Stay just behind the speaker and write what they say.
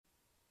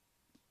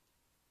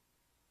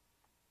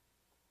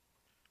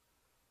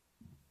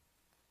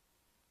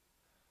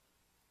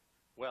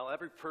Well,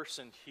 every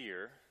person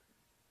here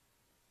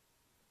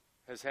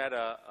has had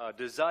a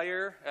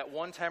desire at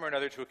one time or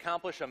another to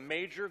accomplish a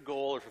major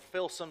goal or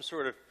fulfill some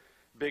sort of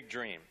big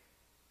dream.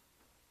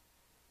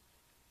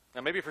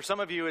 Now, maybe for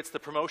some of you, it's the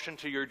promotion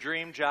to your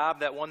dream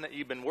job, that one that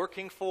you've been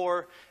working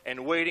for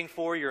and waiting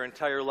for your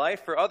entire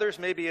life. For others,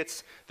 maybe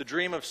it's the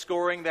dream of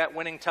scoring that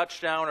winning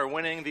touchdown or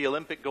winning the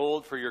Olympic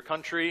gold for your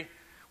country.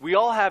 We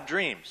all have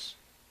dreams.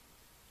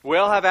 We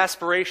all have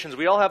aspirations.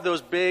 We all have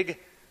those big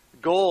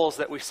goals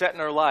that we set in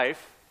our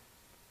life,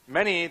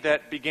 many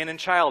that begin in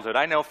childhood.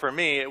 I know for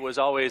me, it was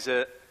always,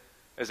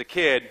 as a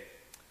kid,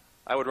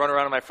 I would run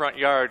around in my front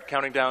yard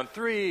counting down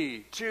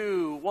 3,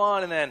 2,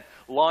 1, and then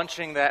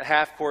launching that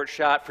half-court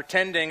shot,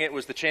 pretending it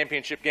was the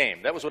championship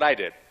game. That was what I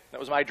did. That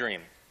was my dream.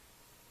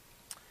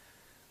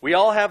 We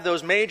all have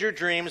those major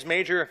dreams,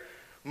 major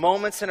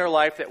moments in our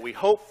life that we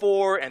hope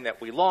for and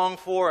that we long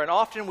for, and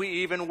often we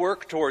even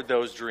work toward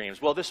those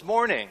dreams. Well, this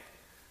morning,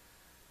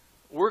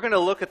 we're going to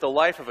look at the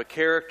life of a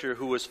character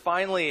who was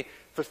finally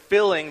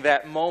fulfilling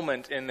that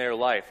moment in their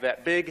life,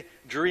 that big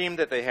dream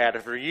that they had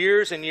after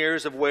years and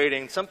years of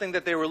waiting, something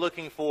that they were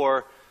looking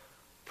for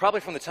probably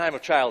from the time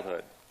of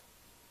childhood.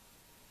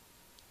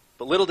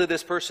 But little did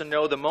this person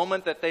know, the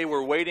moment that they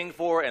were waiting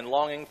for and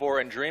longing for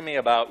and dreaming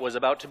about was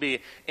about to be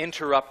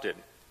interrupted.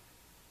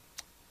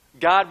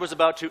 God was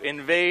about to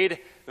invade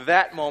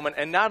that moment,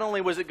 and not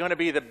only was it going to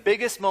be the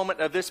biggest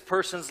moment of this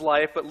person's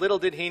life, but little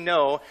did he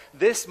know,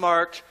 this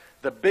marked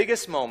the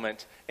biggest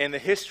moment in the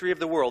history of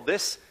the world.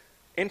 This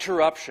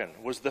interruption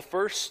was the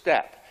first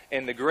step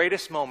in the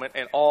greatest moment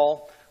in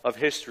all of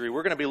history.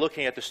 We're going to be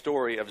looking at the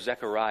story of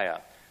Zechariah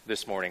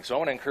this morning. So I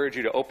want to encourage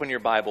you to open your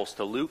Bibles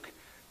to Luke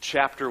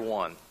chapter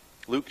 1.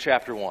 Luke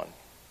chapter 1.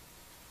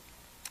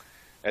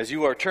 As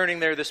you are turning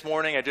there this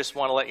morning, I just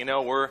want to let you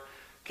know we're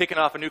kicking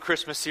off a new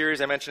Christmas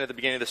series. I mentioned at the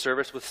beginning of the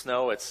service with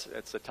snow. It's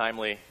a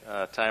timely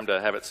time to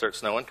have it start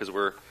snowing because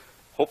we're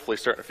hopefully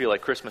starting to feel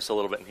like Christmas a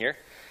little bit in here.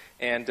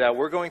 And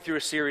we're going through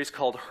a series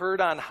called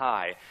Heard on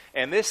High.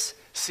 And this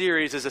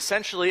series is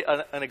essentially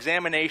an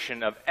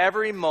examination of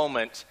every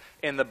moment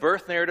in the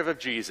birth narrative of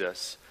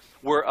Jesus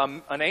where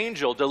an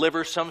angel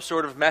delivers some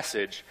sort of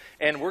message.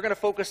 And we're going to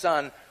focus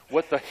on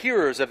what the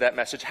hearers of that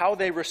message, how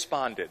they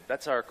responded.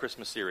 That's our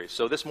Christmas series.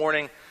 So this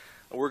morning,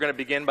 we're going to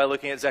begin by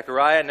looking at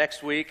Zechariah.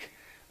 Next week,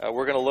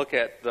 we're going to look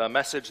at the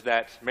message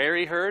that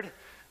Mary heard.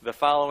 The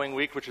following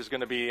week, which is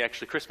going to be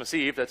actually Christmas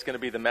Eve, that's going to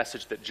be the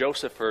message that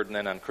Joseph heard. And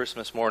then on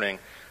Christmas morning,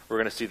 we're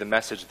going to see the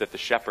message that the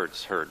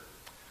shepherds heard.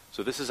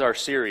 So this is our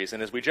series.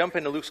 And as we jump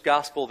into Luke's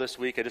gospel this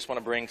week, I just want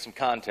to bring some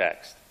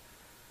context.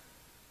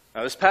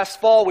 Now, this past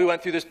fall, we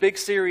went through this big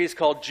series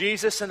called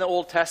Jesus in the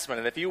Old Testament.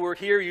 And if you were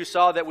here, you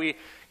saw that we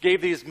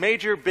gave these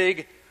major,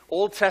 big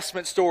Old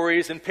Testament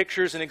stories and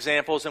pictures and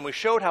examples. And we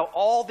showed how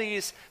all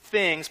these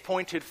things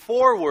pointed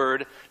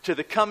forward to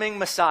the coming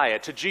Messiah,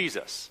 to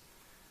Jesus.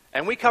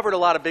 And we covered a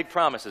lot of big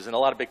promises and a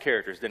lot of big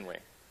characters, didn't we?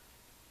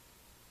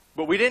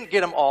 But we didn't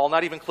get them all,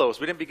 not even close.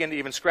 We didn't begin to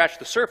even scratch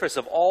the surface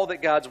of all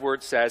that God's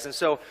Word says. And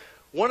so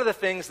one of the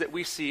things that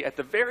we see at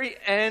the very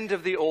end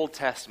of the Old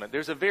Testament,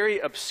 there's a very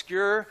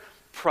obscure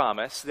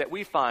promise that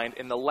we find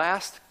in the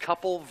last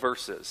couple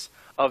verses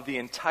of the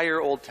entire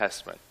Old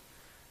Testament.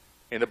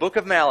 In the book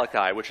of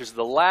Malachi, which is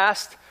the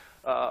last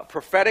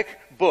prophetic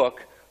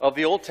book of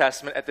the Old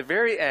Testament, at the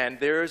very end,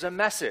 there is a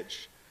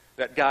message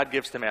that God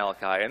gives to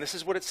Malachi. And this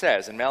is what it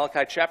says in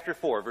Malachi chapter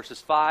 4,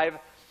 verses 5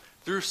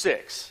 through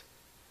 6.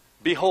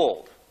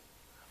 Behold,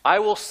 I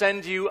will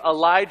send you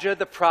Elijah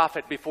the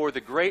prophet before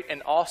the great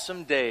and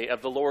awesome day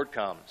of the Lord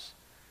comes.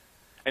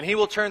 And he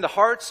will turn the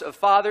hearts of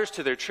fathers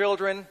to their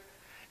children,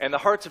 and the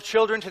hearts of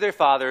children to their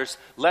fathers,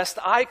 lest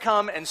I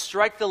come and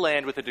strike the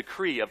land with a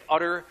decree of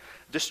utter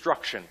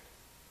destruction.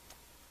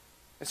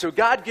 And so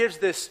God gives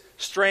this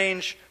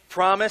strange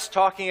promise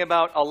talking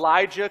about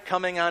Elijah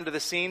coming onto the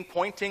scene,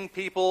 pointing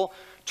people,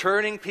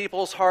 turning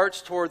people's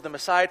hearts toward the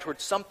Messiah, toward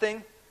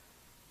something.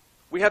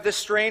 We have this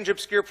strange,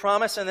 obscure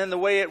promise, and then the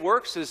way it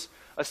works is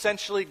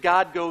essentially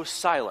God goes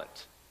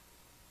silent.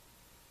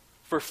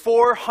 For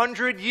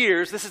 400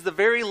 years, this is the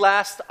very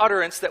last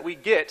utterance that we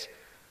get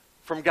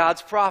from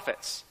God's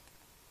prophets.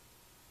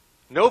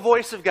 No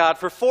voice of God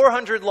for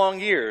 400 long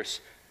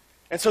years.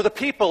 And so the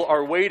people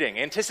are waiting.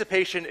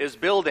 Anticipation is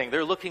building.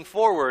 They're looking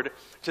forward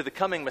to the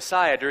coming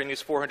Messiah during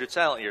these 400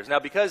 silent years. Now,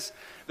 because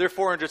they're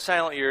 400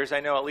 silent years, I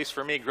know at least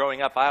for me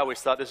growing up, I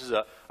always thought this is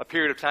a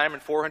period of time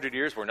in 400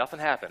 years where nothing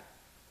happened.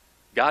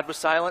 God was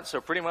silent, so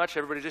pretty much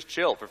everybody just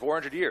chilled for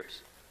 400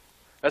 years.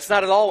 That's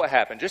not at all what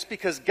happened. Just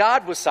because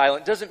God was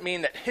silent doesn't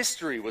mean that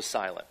history was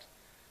silent.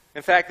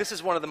 In fact, this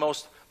is one of the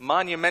most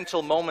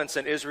monumental moments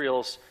in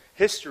Israel's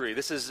history.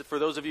 This is, for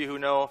those of you who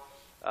know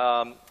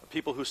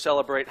people who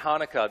celebrate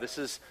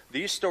Hanukkah,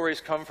 these stories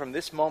come from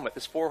this moment,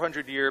 this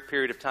 400-year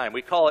period of time.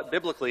 We call it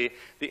biblically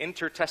the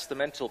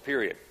intertestamental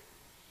period.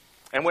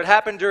 And what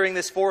happened during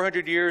this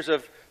 400 years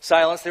of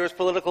silence, there was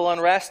political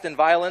unrest and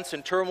violence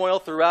and turmoil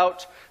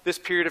throughout this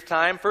period of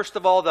time. First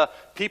of all, the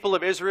people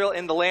of Israel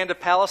in the land of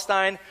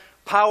Palestine,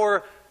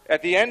 power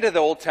at the end of the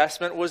Old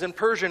Testament was in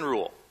Persian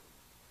rule.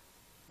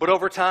 But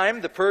over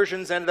time, the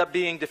Persians ended up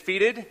being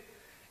defeated,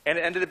 and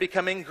it ended up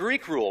becoming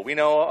Greek rule. We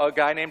know a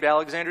guy named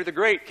Alexander the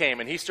Great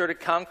came, and he started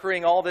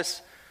conquering all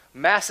this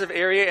massive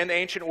area in the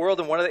ancient world,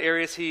 and one of the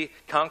areas he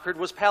conquered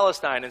was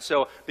Palestine. And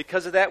so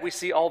because of that, we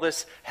see all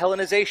this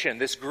Hellenization,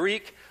 this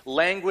Greek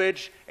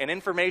language and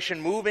information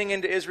moving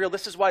into Israel.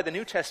 This is why the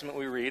New Testament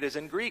we read is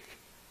in Greek,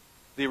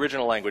 the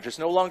original language. It's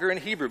no longer in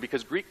Hebrew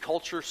because Greek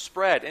culture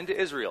spread into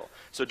Israel.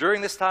 So during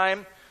this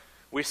time,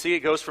 we see it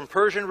goes from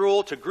Persian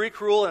rule to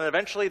Greek rule, and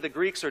eventually the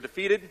Greeks are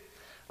defeated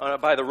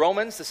by the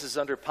Romans. This is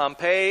under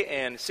Pompey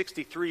in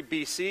 63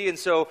 BC. And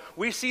so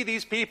we see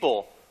these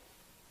people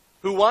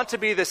who want to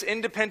be this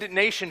independent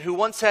nation, who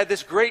once had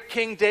this great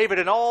King David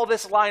and all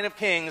this line of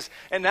kings,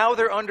 and now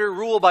they're under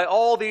rule by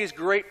all these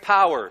great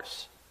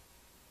powers.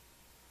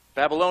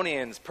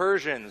 Babylonians,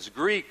 Persians,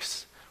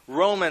 Greeks,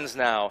 Romans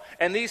now.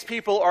 And these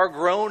people are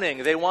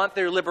groaning. They want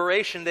their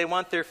liberation. They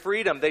want their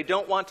freedom. They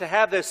don't want to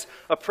have this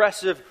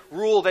oppressive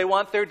rule. They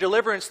want their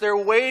deliverance. They're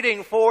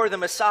waiting for the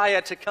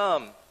Messiah to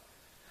come.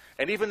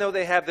 And even though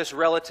they have this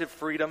relative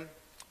freedom,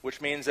 which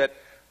means that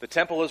the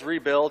temple is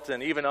rebuilt,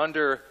 and even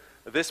under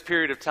this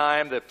period of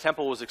time, the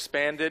temple was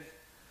expanded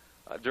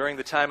during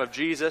the time of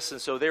Jesus,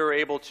 and so they were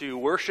able to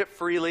worship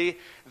freely.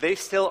 They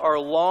still are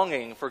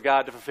longing for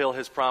God to fulfill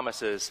his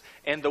promises.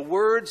 And the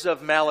words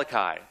of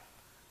Malachi,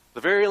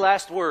 the very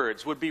last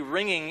words, would be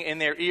ringing in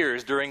their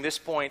ears during this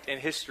point in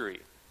history.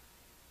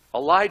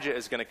 Elijah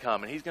is going to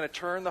come, and he's going to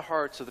turn the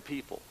hearts of the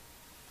people.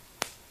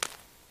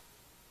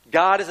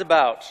 God is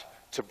about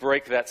to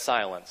break that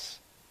silence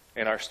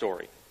in our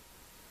story.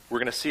 We're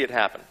going to see it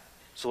happen.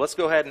 So let's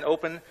go ahead and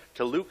open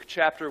to Luke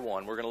chapter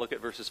 1. We're going to look at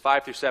verses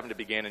 5 through 7 to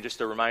begin. And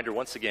just a reminder,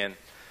 once again,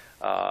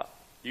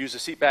 use the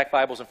seatback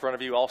Bibles in front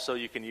of you. Also,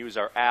 you can use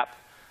our app,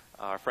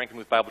 our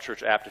Frankenmuth Bible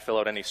Church app, to fill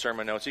out any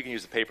sermon notes. You can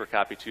use the paper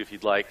copy, too, if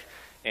you'd like.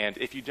 And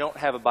if you don't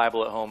have a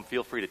Bible at home,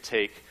 feel free to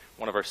take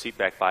one of our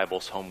seatback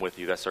Bibles home with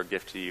you. That's our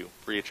gift to you,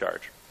 free of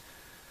charge.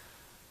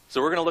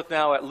 So we're going to look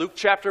now at Luke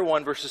chapter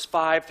 1, verses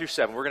 5 through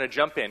 7. We're going to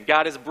jump in.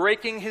 God is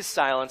breaking his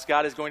silence.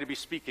 God is going to be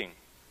speaking.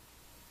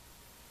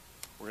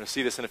 We're going to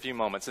see this in a few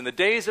moments. In the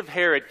days of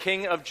Herod,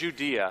 king of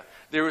Judea,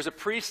 there was a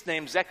priest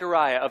named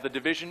Zechariah of the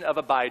division of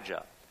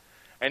Abijah.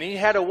 And he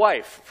had a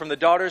wife from the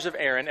daughters of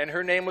Aaron, and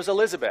her name was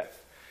Elizabeth.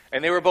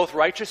 And they were both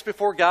righteous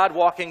before God,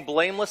 walking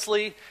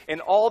blamelessly in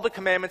all the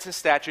commandments and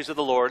statutes of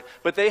the Lord.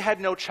 But they had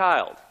no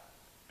child,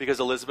 because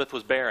Elizabeth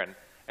was barren,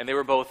 and they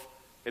were both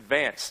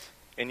advanced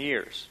in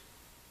years.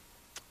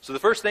 So the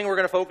first thing we're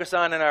going to focus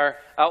on in our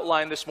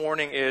outline this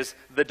morning is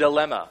the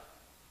dilemma.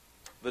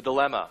 The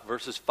dilemma,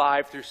 verses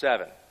 5 through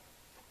 7.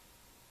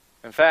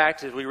 In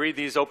fact, as we read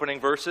these opening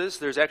verses,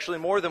 there's actually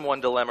more than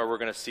one dilemma we're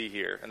going to see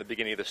here in the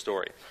beginning of the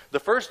story. The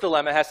first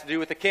dilemma has to do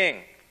with the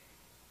king,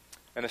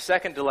 and the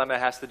second dilemma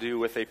has to do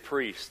with a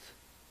priest.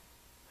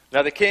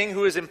 Now, the king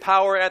who is in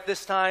power at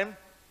this time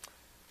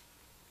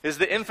is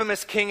the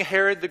infamous King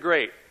Herod the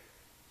Great.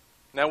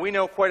 Now, we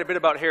know quite a bit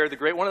about Herod the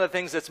Great. One of the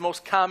things that's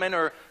most common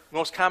or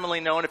most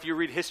commonly known if you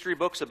read history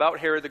books about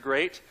Herod the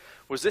Great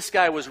was this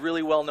guy was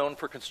really well known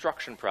for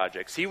construction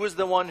projects. He was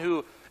the one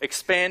who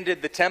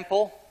expanded the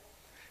temple.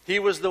 He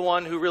was the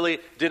one who really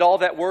did all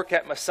that work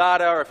at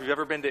Masada, or if you've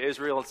ever been to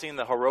Israel and seen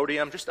the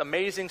Herodium, just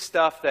amazing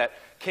stuff that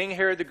King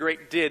Herod the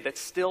Great did that's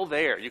still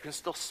there. You can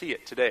still see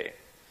it today.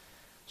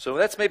 So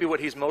that's maybe what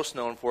he's most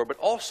known for, but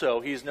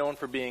also he's known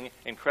for being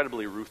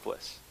incredibly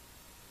ruthless.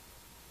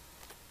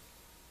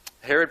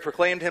 Herod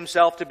proclaimed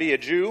himself to be a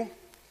Jew,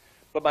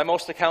 but by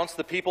most accounts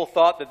the people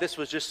thought that this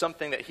was just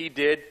something that he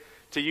did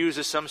to use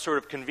as some sort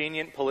of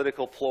convenient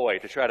political ploy,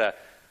 to try to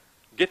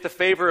get the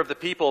favor of the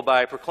people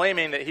by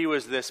proclaiming that he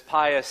was this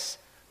pious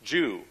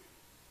Jew.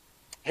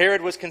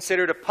 Herod was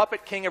considered a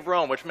puppet king of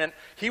Rome, which meant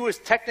he was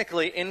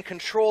technically in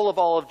control of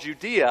all of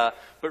Judea,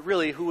 but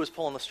really who was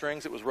pulling the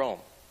strings? It was Rome.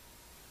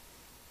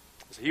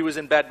 So he was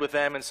in bed with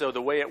them, and so the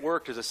way it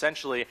worked is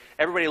essentially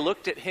everybody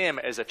looked at him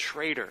as a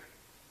traitor.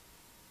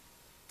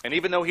 And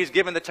even though he's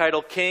given the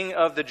title King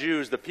of the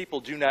Jews, the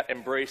people do not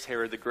embrace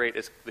Herod the Great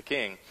as the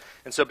king.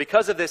 And so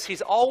because of this,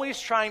 he's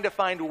always trying to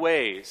find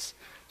ways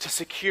to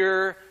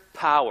secure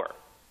power.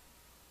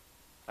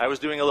 I was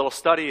doing a little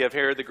study of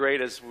Herod the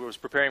Great as I was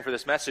preparing for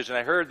this message, and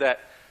I heard that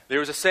there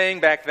was a saying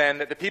back then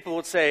that the people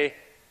would say,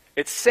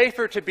 it's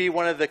safer to be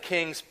one of the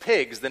king's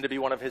pigs than to be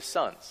one of his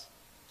sons.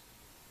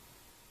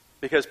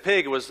 Because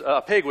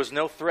a pig was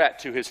no threat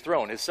to his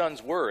throne. His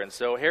sons were, and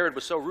so Herod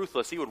was so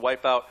ruthless, he would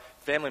wipe out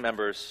family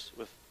members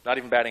with not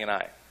even batting an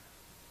eye.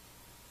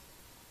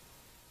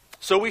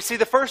 So we see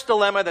the first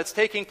dilemma that's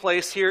taking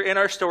place here in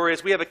our story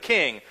is we have a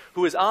king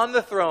who is on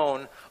the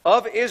throne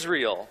of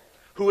Israel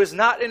who is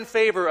not in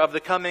favor of the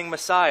coming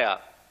Messiah.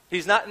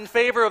 He's not in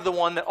favor of the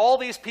one that all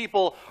these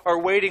people are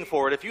waiting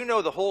for. And if you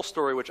know the whole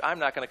story, which I'm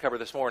not going to cover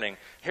this morning,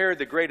 Herod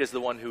the Great is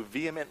the one who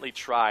vehemently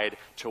tried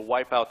to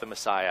wipe out the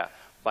Messiah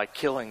by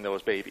killing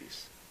those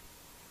babies.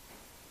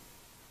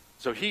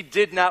 So he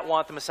did not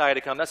want the Messiah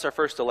to come. That's our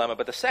first dilemma.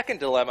 But the second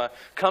dilemma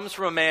comes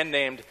from a man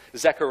named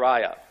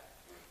Zechariah.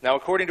 Now,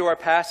 according to our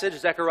passage,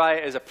 Zechariah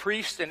is a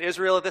priest in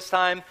Israel at this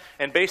time,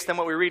 and based on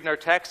what we read in our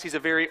text, he's a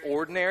very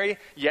ordinary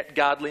yet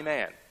godly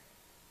man.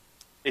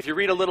 If you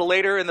read a little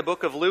later in the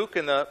book of Luke,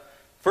 in the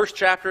first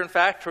chapter, in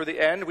fact, toward the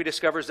end, we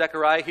discover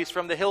Zechariah, he's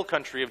from the hill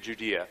country of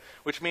Judea,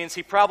 which means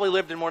he probably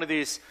lived in one of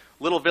these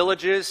little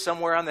villages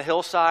somewhere on the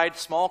hillside,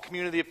 small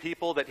community of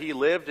people that he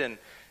lived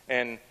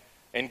and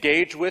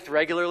engaged with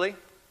regularly.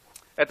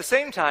 At the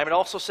same time, it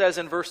also says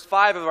in verse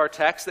 5 of our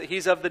text that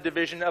he's of the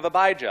division of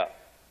Abijah.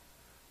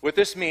 What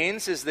this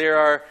means is there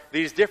are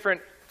these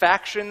different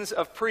factions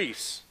of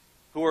priests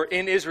who are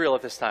in Israel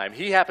at this time.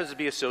 He happens to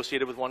be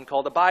associated with one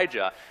called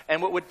Abijah.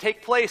 And what would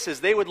take place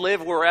is they would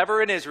live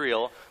wherever in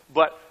Israel,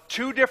 but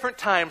 2 different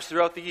times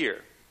throughout the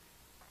year.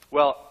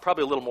 Well,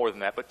 probably a little more than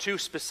that, but 2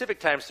 specific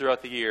times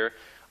throughout the year,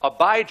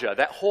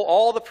 Abijah,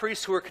 all the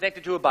priests who were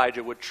connected to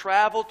Abijah would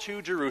travel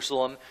to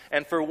Jerusalem,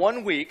 and for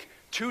 1 week,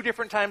 2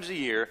 different times a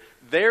year,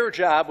 their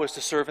job was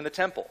to serve in the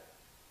temple.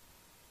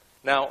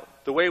 Now,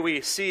 the way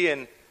we see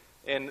in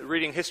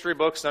reading history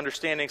books and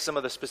understanding some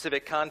of the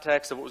specific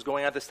context of what was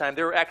going on at this time,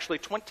 there were actually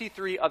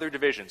 23 other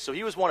divisions. So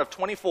he was one of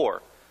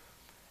 24.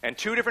 And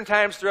 2 different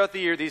times throughout the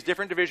year, these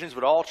different divisions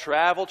would all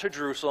travel to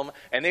Jerusalem,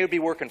 and they would be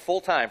working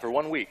full-time for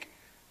 1 week.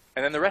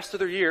 And then the rest of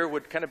their year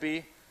would kind of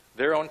be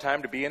their own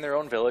time to be in their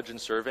own village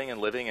and serving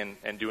and living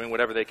and doing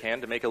whatever they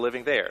can to make a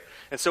living there.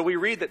 And so we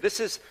read that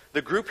this is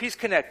the group he's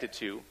connected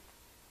to.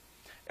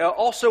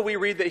 Also, we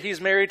read that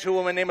he's married to a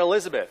woman named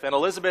Elizabeth, and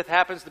Elizabeth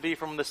happens to be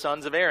from the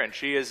sons of Aaron.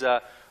 She is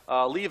a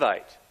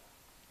Levite,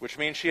 which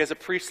means she has a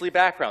priestly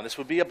background. This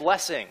would be a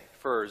blessing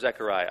for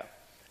Zechariah.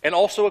 And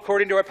also,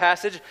 according to our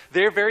passage,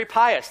 they're very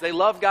pious. They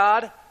love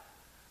God.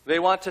 They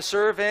want to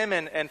serve him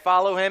and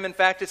follow him. In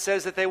fact, it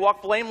says that they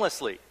walk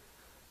blamelessly.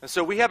 And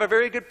so we have a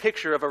very good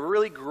picture of a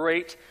really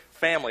great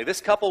family.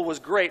 This couple was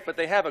great, but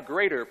they have a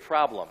greater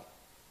problem.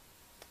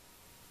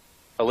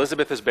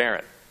 Elizabeth is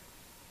barren.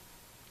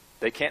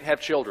 They can't have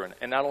children.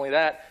 And not only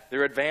that,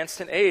 they're advanced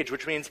in age,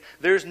 which means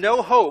there's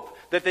no hope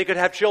that they could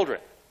have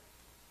children.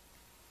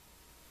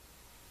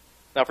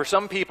 Now, for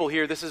some people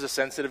here, this is a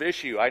sensitive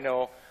issue. I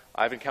know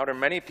I've encountered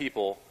many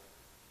people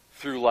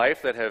through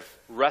life that have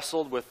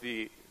wrestled with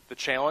the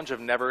challenge of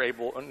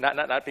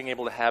not being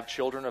able to have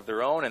children of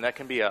their own, and that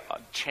can be a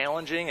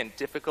challenging and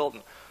difficult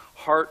and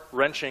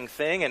heart-wrenching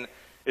thing. And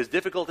as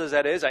difficult as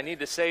that is, I need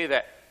to say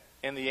that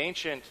in the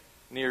ancient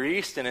Near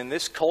East and in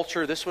this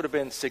culture, this would have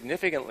been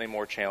significantly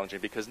more challenging,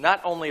 because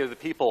not only are the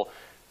people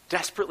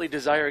desperately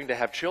desiring to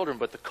have children,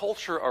 but the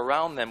culture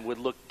around them would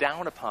look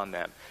down upon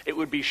them. It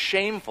would be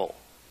shameful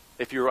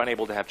if you were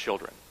unable to have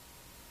children.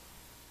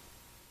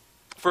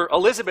 For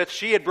Elizabeth,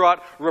 she had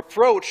brought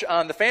reproach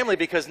on the family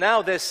because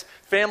now this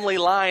family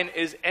line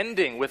is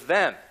ending with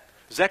them.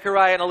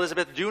 Zechariah and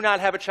Elizabeth do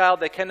not have a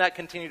child. They cannot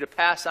continue to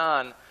pass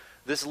on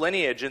this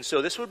lineage. And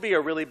so this would be a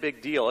really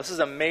big deal. This is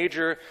a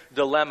major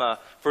dilemma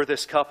for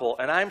this couple.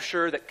 And I'm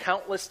sure that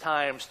countless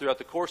times throughout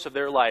the course of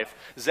their life,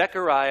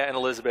 Zechariah and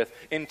Elizabeth,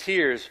 in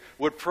tears,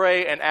 would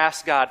pray and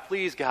ask God,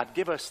 please, God,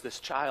 give us this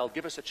child.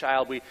 Give us a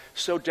child. We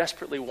so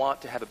desperately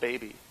want to have a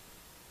baby.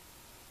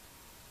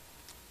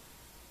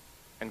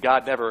 And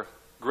God never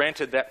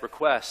granted that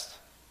request.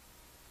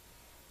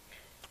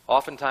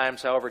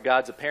 Oftentimes, however,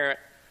 God's apparent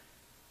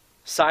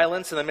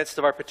silence in the midst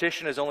of our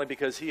petition is only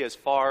because he has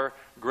far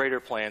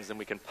greater plans than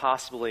we can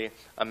possibly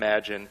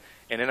imagine.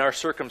 And in our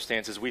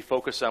circumstances, we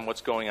focus on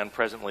what's going on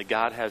presently.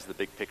 God has the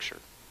big picture.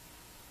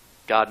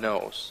 God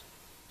knows.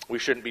 We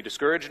shouldn't be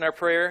discouraged in our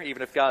prayer,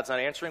 even if God's not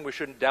answering. We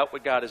shouldn't doubt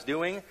what God is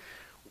doing.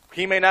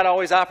 He may not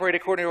always operate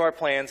according to our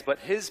plans, but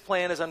his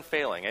plan is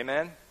unfailing.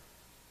 Amen?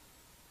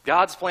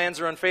 God's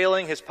plans are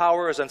unfailing. His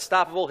power is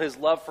unstoppable. His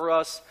love for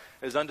us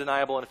is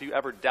undeniable. And if you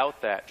ever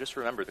doubt that, just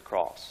remember the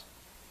cross.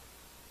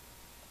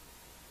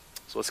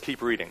 So let's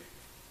keep reading.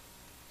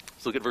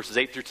 Let's look at verses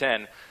 8 through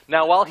 10.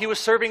 Now, while he was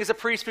serving as a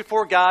priest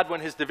before God,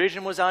 when his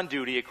division was on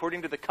duty,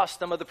 according to the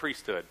custom of the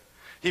priesthood,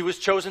 he was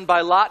chosen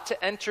by lot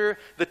to enter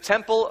the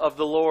temple of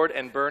the Lord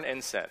and burn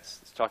incense.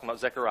 It's talking about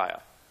Zechariah.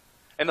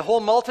 And the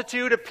whole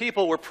multitude of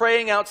people were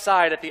praying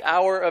outside at the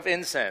hour of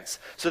incense.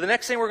 So the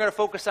next thing we're going to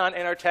focus on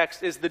in our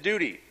text is the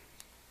duty.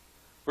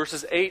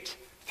 Verses 8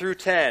 through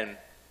 10.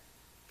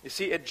 You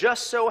see, it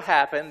just so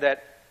happened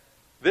that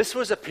this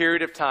was a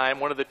period of time,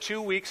 one of the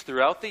 2 weeks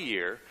throughout the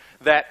year,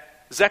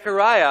 that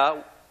Zechariah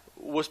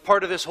was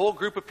part of this whole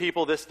group of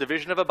people, this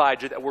division of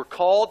Abijah, that were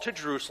called to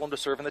Jerusalem to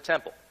serve in the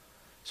temple.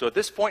 So at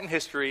this point in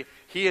history,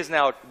 he has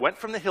now went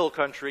from the hill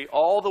country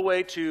all the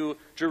way to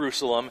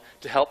Jerusalem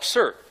to help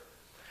serve.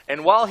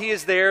 And while he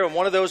is there in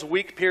one of those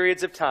week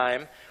periods of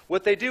time,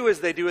 what they do is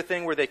they do a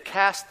thing where they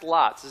cast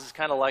lots. This is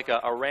kind of like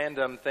a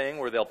random thing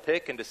where they'll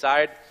pick and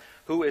decide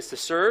who is to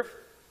serve.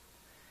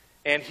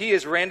 And he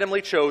is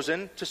randomly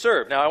chosen to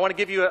serve. Now, I want to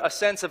give you a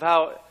sense of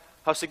how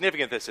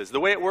significant this is. The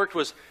way it worked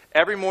was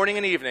every morning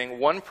and evening,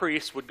 one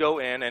priest would go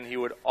in and he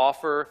would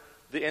offer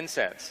the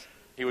incense.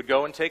 He would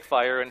go and take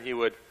fire and he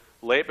would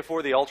lay it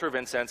before the altar of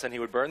incense and he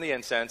would burn the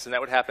incense, and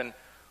that would happen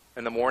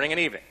in the morning and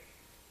evening.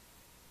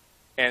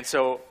 And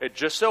so it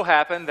just so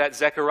happened that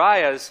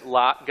Zechariah's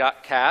lot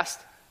got cast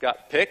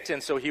got picked,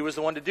 and so he was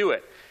the one to do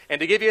it. And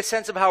to give you a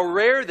sense of how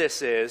rare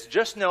this is,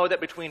 just know that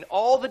between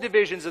all the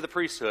divisions of the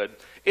priesthood,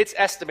 it's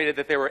estimated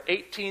that there were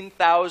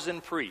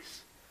 18,000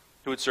 priests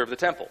who would serve the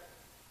temple.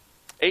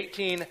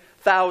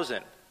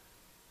 18,000.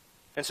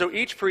 And so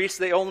each priest,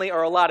 they only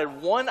are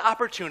allotted one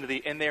opportunity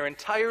in their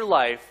entire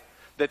life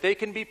that they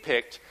can be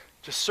picked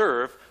to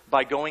serve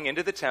by going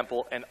into the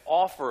temple and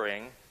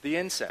offering the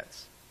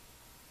incense,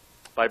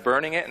 by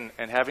burning it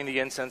and having the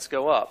incense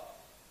go up.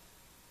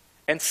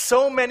 And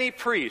so many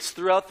priests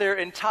throughout their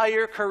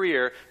entire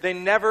career, they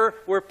never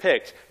were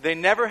picked. They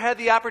never had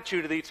the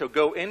opportunity to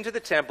go into the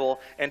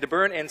temple and to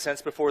burn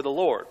incense before the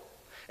Lord.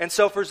 And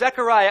so for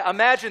Zechariah,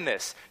 imagine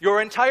this.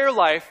 Your entire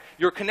life,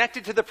 you're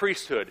connected to the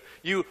priesthood.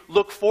 You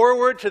look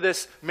forward to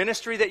this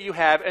ministry that you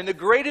have, and the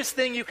greatest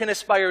thing you can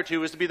aspire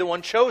to is to be the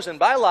one chosen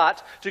by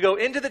lot to go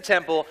into the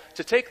temple,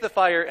 to take the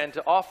fire, and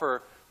to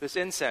offer this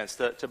incense,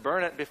 to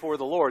burn it before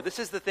the Lord. This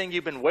is the thing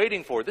you've been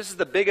waiting for. This is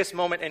the biggest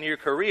moment in your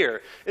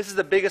career. This is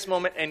the biggest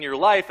moment in your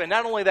life. And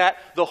not only that,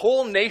 the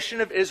whole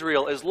nation of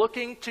Israel is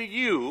looking to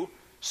you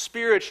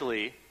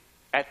spiritually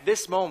at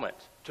this moment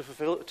to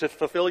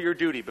fulfill your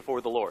duty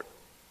before the Lord.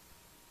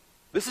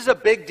 This is a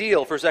big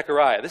deal for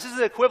Zechariah. This is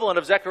the equivalent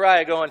of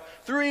Zechariah going,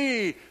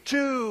 3,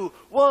 2,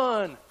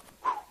 1,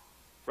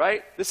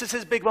 right? This is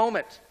his big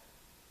moment.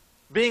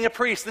 Being a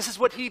priest, this is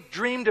what he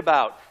dreamed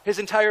about his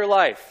entire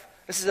life.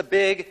 This is a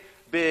big,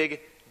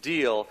 big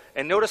deal.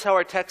 And notice how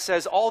our text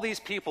says all these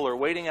people are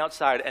waiting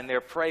outside and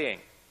they're praying.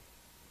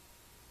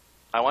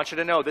 I want you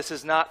to know this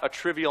is not a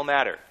trivial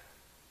matter.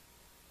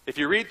 If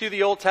you read through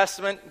the Old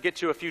Testament, get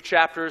to a few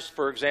chapters,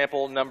 for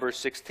example, Numbers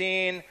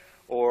 16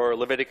 or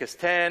Leviticus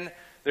 10,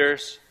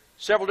 there's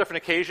several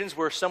different occasions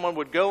where someone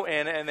would go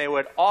in and they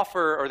would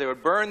offer or they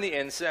would burn the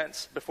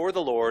incense before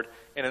the Lord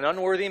in an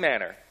unworthy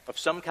manner of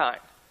some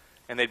kind,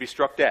 and they'd be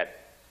struck dead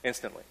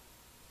instantly.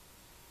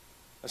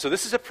 And so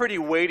this is a pretty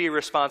weighty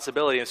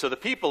responsibility, and so the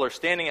people are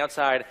standing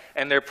outside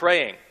and they're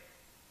praying.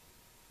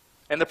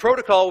 And the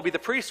protocol would be the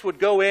priest would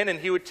go in and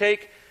he would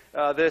take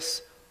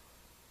this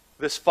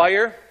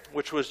fire,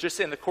 which was just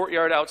in the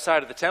courtyard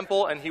outside of the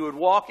temple, and he would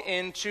walk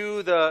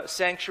into the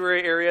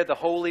sanctuary area, the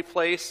holy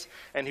place,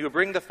 and he would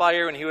bring the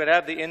fire and he would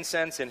have the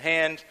incense in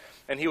hand,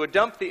 and he would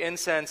dump the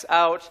incense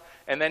out,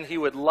 and then he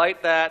would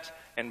light that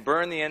and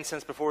burn the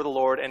incense before the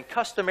Lord. And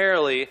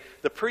customarily,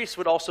 the priest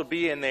would also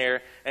be in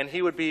there and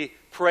he would be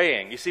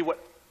praying. You see,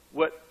 what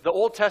the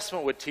Old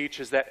Testament would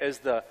teach is that as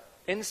the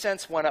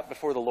incense went up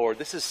before the Lord,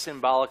 this is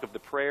symbolic of the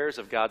prayers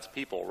of God's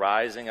people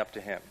rising up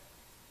to him.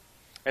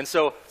 And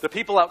so the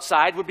people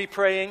outside would be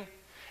praying,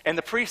 and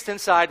the priest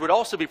inside would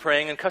also be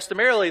praying, and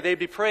customarily they'd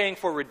be praying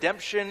for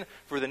redemption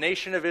for the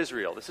nation of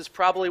Israel. This is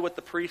probably what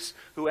the priests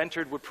who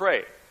entered would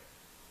pray.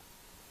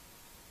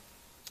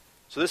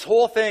 So this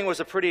whole thing was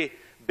a pretty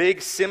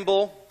big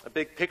symbol, a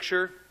big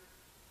picture,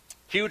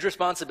 huge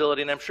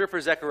responsibility, and I'm sure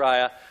for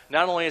Zechariah,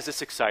 not only is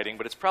this exciting,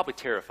 but it's probably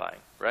terrifying,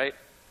 right?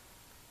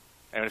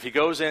 And if he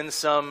goes in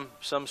some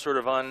sort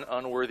of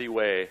unworthy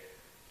way,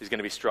 he's going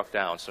to be struck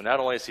down. So not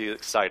only is he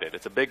excited,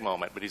 it's a big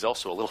moment, but he's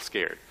also a little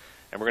scared.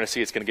 And we're going to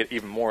see it's going to get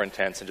even more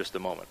intense in just a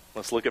moment.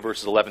 Let's look at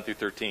verses 11 through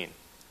 13. It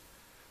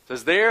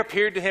says, "There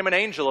appeared to him an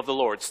angel of the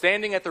Lord,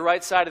 standing at the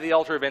right side of the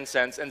altar of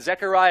incense, and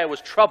Zechariah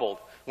was troubled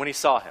when he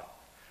saw him,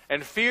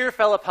 and fear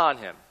fell upon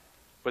him.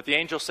 But the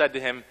angel said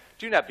to him,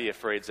 'Do not be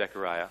afraid,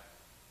 Zechariah,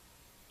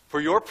 for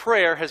your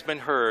prayer has been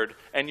heard,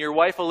 and your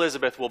wife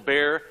Elizabeth will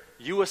bear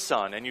you a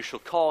son, and you shall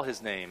call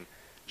his name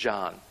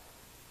John.'"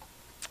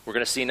 We're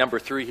going to see number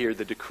 3 here,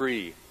 the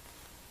decree.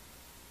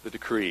 The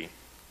decree.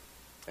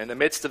 In the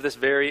midst of this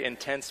very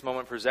intense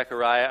moment for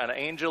Zechariah, an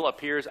angel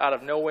appears out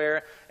of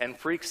nowhere and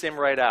freaks him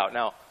right out.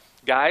 Now,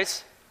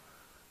 guys,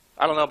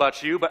 I don't know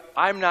about you, but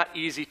I'm not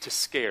easy to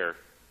scare.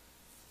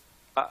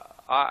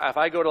 If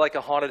I go to like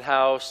a haunted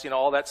house,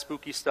 all that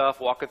spooky stuff,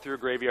 walking through a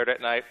graveyard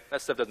at night,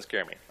 that stuff doesn't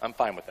scare me. I'm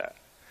fine with that.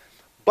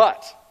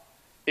 But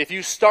if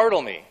you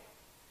startle me,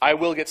 I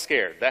will get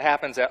scared. That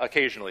happens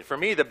occasionally. For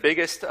me, the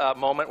biggest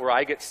moment where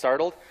I get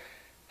startled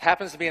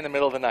happens to be in the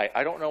middle of the night.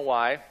 I don't know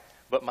why,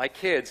 but my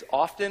kids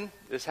often,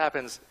 this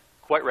happens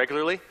quite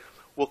regularly,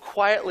 will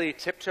quietly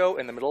tiptoe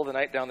in the middle of the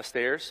night down the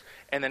stairs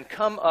and then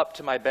come up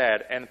to my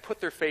bed and put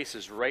their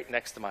faces right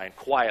next to mine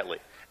quietly.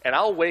 And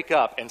I'll wake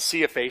up and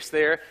see a face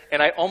there,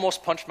 and I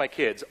almost punch my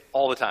kids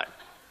all the time.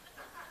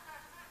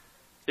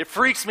 It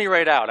freaks me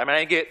right out. I mean,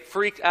 I get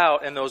freaked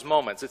out in those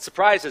moments. It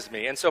surprises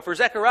me. And so for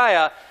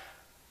Zechariah,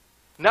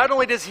 not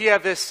only does he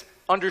have this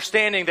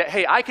understanding that,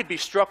 hey, I could be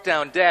struck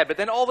down dead, but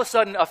then all of a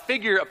sudden a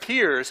figure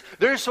appears.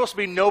 There's supposed to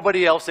be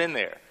nobody else in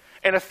there.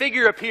 And a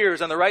figure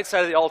appears on the right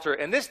side of the altar,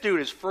 and this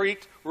dude is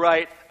freaked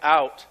right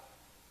out.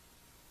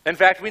 In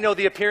fact, we know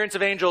the appearance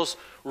of angels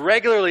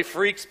regularly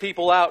freaks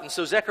people out, and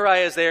so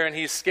Zechariah is there and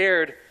he's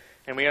scared,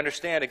 and we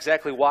understand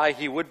exactly why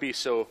he would be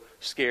so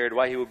scared,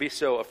 why he would be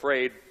so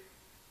afraid.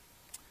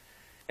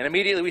 And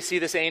immediately we see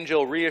this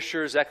angel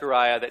reassure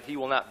Zechariah that he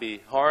will not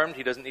be harmed,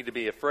 he doesn't need to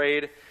be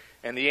afraid,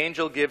 and the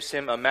angel gives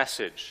him a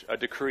message, a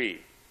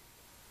decree.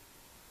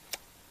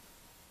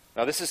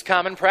 Now this is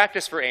common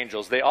practice for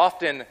angels. They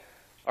often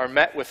are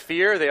met with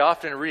fear, they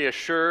often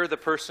reassure the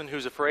person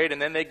who's afraid,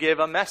 and then they give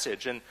a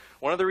message. And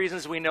one of the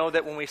reasons we know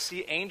that when we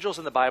see angels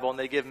in the Bible and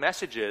they give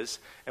messages,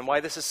 and why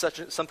this is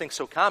something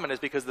so common, is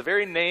because the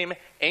very name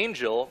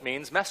angel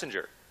means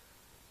messenger.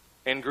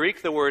 In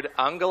Greek, the word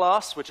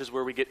angelos, which is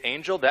where we get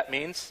angel, that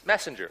means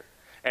messenger.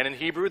 And in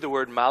Hebrew, the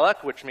word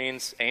malach, which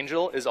means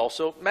angel, is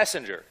also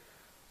messenger.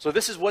 So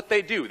this is what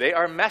they do. They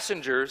are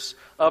messengers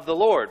of the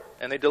Lord,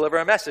 and they deliver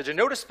a message. And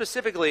notice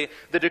specifically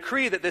the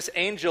decree that this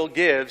angel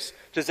gives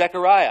to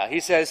Zechariah. He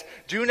says,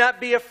 "Do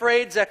not be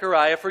afraid,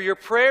 Zechariah, for your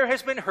prayer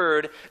has been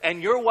heard,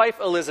 and your wife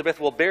Elizabeth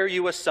will bear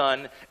you a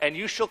son, and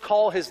you shall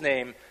call his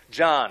name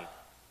John."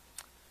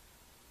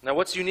 Now,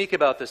 what's unique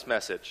about this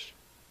message?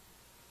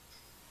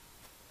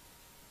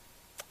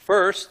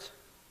 First,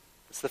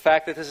 it's the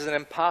fact that this is an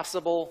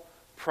impossible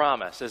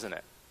promise, isn't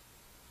it?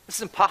 This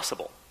is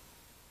impossible.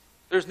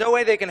 There's no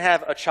way they can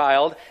have a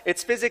child.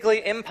 It's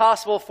physically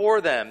impossible for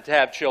them to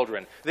have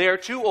children. They are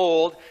too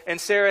old,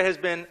 and Sarah has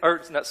been,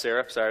 or not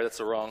Sarah, sorry, that's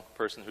the wrong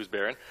person who's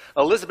barren.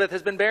 Elizabeth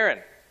has been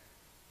barren.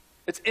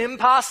 It's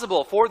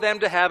impossible for them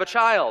to have a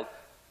child.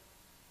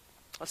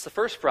 That's the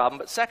first problem.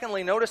 But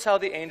secondly, notice how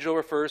the angel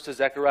refers to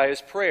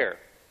Zechariah's prayer.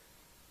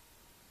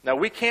 Now,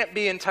 we can't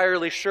be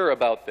entirely sure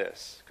about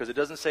this, because it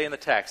doesn't say in the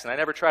text, and I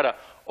never try to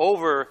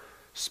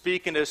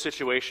over-speak into a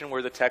situation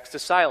where the text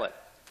is silent.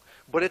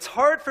 But it's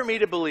hard for me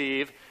to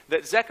believe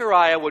that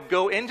Zechariah would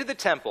go into the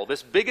temple,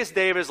 this biggest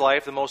day of his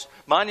life, the most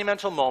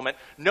monumental moment,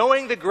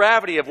 knowing the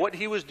gravity of what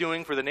he was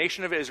doing for the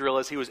nation of Israel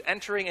as he was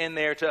entering in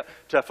there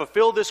to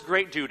fulfill this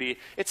great duty.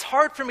 It's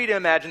hard for me to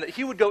imagine that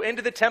he would go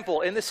into the temple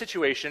in this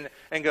situation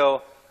and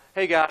go,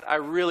 "Hey God, I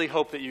really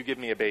hope that you give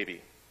me a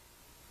baby."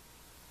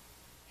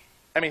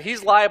 I mean,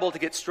 he's liable to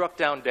get struck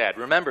down dead.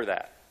 Remember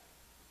that.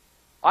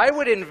 I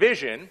would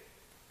envision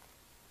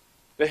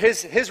that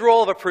his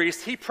role of a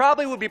priest, he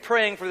probably would be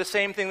praying for the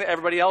same thing that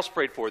everybody else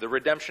prayed for, the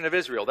redemption of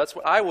Israel. That's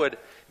what I would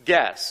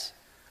guess.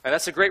 And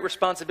that's a great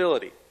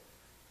responsibility.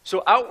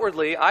 So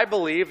outwardly, I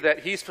believe that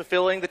he's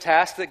fulfilling the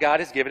task that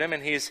God has given him,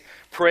 and he's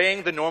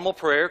praying the normal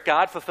prayer,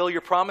 "God, fulfill your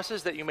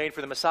promises that you made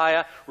for the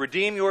Messiah.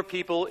 Redeem your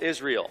people,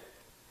 Israel."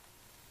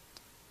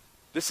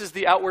 This is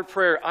the outward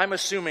prayer I'm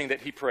assuming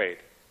that he prayed.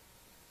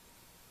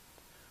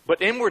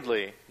 But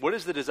inwardly, what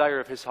is the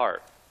desire of his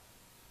heart?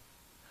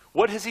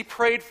 What has he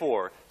prayed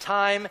for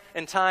time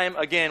and time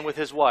again with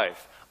his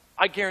wife?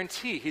 I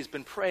guarantee he's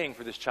been praying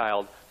for this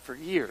child for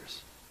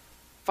years.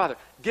 "Father,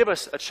 give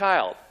us a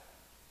child."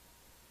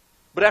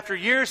 But after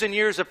years and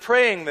years of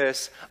praying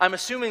this, I'm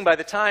assuming by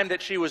the time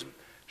that she was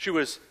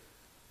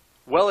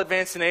well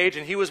advanced in age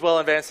and he was well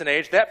advanced in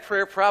age, that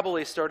prayer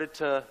probably started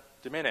to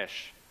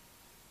diminish.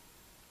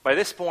 By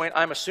this point,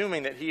 I'm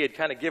assuming that he had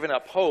kind of given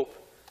up hope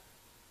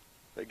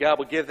that God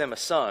would give them a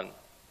son.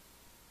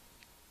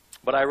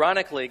 But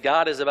ironically,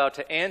 God is about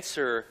to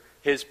answer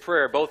his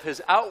prayer, both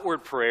his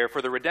outward prayer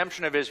for the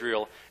redemption of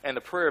Israel and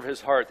the prayer of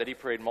his heart that he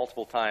prayed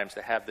multiple times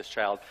to have this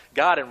child.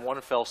 God, in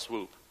one fell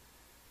swoop,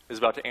 is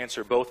about to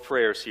answer both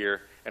prayers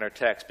here in our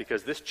text,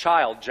 because this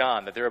child,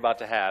 John, that they're about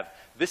to have,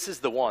 this is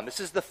the one. This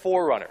is the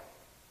forerunner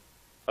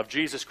of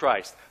Jesus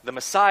Christ. The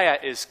Messiah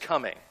is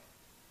coming.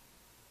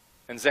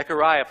 And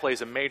Zechariah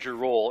plays a major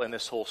role in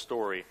this whole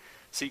story.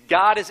 See,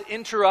 God is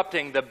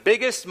interrupting the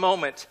biggest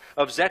moment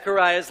of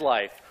Zechariah's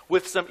life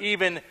with some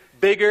even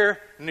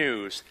bigger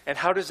news. And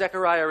how does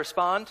Zechariah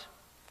respond?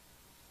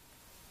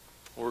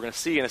 Well, we're going to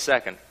see in a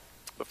second.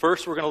 But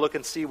first, we're going to look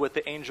and see what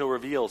the angel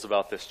reveals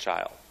about this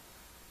child.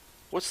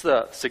 What's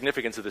the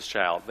significance of this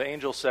child? The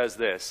angel says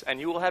this, "And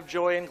you will have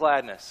joy and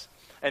gladness,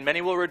 and many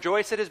will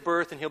rejoice at his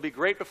birth, and he'll be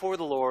great before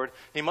the Lord.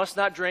 He must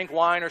not drink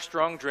wine or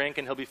strong drink,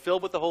 and he'll be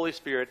filled with the Holy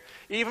Spirit,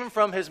 even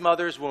from his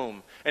mother's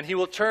womb. And he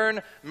will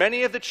turn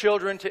many of the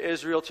children to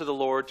Israel to the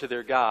Lord, to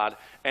their God.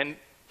 And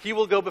he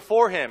will go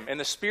before him in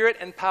the spirit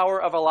and power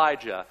of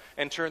Elijah,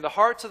 and turn the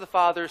hearts of the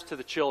fathers to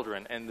the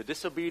children, and the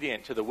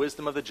disobedient to the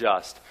wisdom of the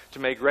just, to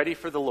make ready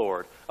for the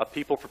Lord a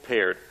people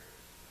prepared."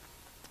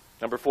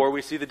 Number 4,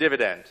 we see the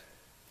dividend.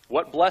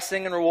 What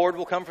blessing and reward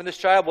will come from this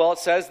child? Well, it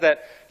says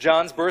that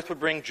John's birth would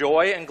bring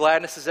joy and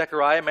gladness to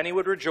Zechariah. Many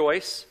would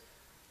rejoice.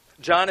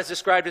 John is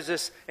described as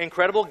this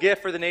incredible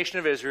gift for the nation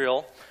of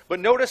Israel. But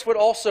notice what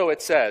also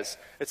it says.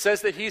 It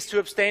says that he's to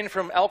abstain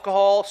from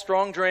alcohol,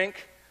 strong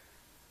drink.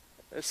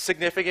 It's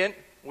significant.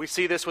 We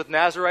see this with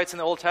Nazarites in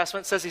the Old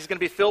Testament. It says he's going to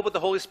be filled with the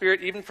Holy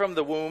Spirit even from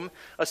the womb.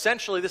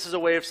 Essentially, this is a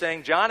way of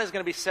saying John is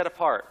going to be set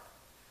apart.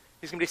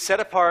 He's going to be set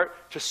apart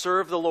to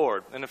serve the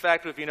Lord. And in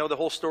fact, if you know the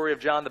whole story of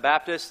John the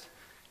Baptist,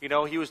 you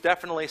know, he was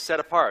definitely set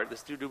apart.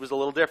 This dude was a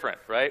little different,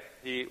 right?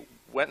 He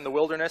went in the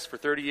wilderness for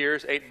 30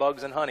 years, ate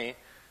bugs and honey.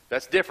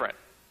 That's different.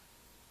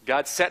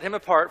 God set him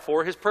apart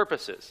for his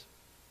purposes.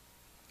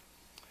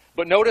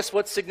 But notice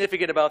what's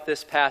significant about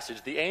this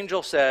passage. The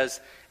angel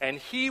says, "And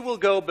he will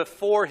go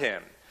before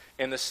him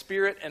in the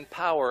spirit and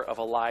power of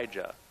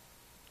Elijah,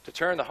 to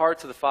turn the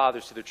hearts of the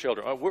fathers to their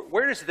children."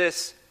 Where is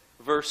this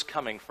verse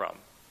coming from?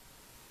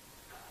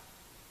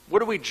 What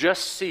do we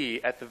just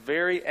see at the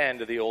very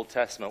end of the Old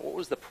Testament? What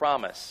was the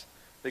promise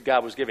that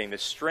God was giving,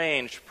 this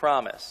strange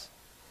promise?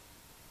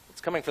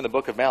 It's coming from the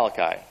book of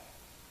Malachi.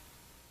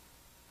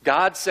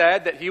 God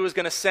said that he was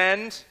going to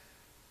send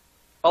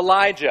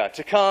Elijah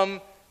to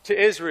come to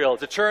Israel,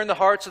 to turn the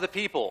hearts of the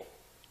people,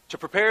 to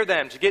prepare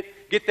them, to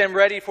get them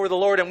ready for the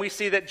Lord. And we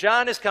see that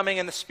John is coming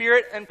in the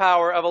spirit and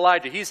power of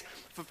Elijah. He's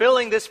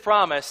fulfilling this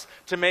promise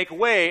to make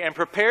way and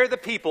prepare the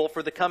people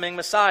for the coming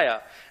Messiah.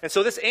 And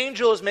so this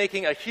angel is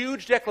making a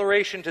huge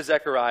declaration to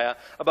Zechariah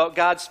about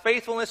God's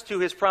faithfulness to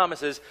his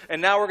promises.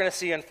 And now we're going to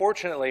see,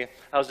 unfortunately,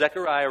 how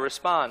Zechariah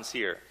responds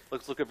here.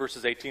 Let's look at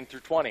verses 18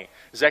 through 20.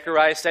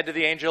 Zechariah said to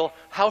the angel,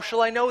 "How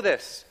shall I know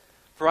this?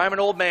 For I am an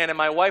old man, and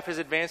my wife is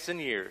advanced in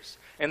years."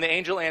 And the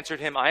angel answered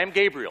him, "I am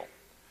Gabriel,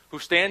 who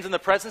stands in the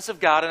presence of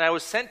God, and I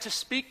was sent to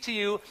speak to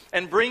you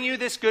and bring you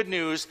this good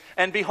news.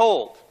 And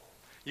behold,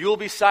 you will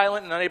be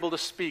silent and unable to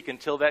speak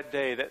until that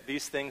day that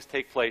these things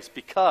take place,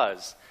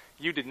 because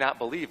you did not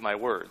believe my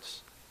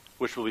words,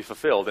 which will be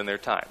fulfilled in their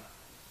time."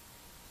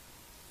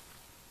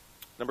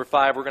 Number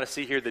 5, we're going to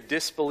see here the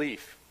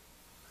disbelief.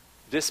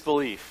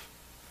 Disbelief.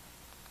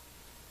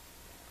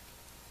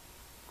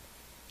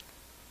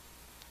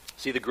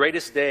 See, the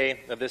greatest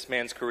day of this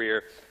man's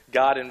career,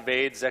 God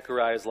invades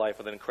Zechariah's life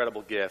with an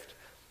incredible gift.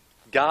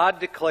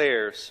 God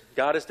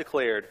has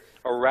declared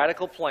a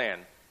radical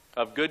plan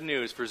of good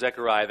news for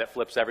Zechariah that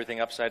flips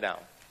everything upside down.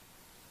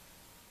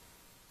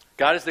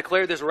 God has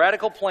declared this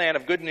radical plan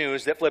of good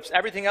news that flips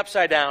everything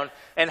upside down.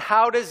 And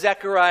how does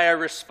Zechariah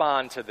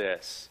respond to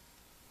this?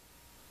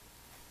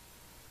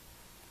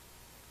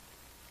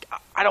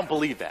 I don't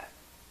believe that.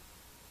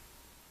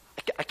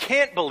 I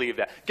can't believe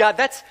that. God,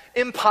 that's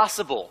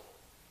impossible.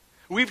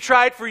 We've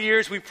tried for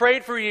years. We've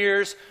prayed for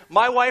years.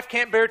 My wife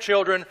can't bear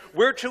children.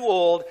 We're too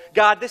old.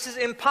 God, this is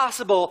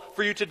impossible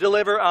for you to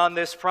deliver on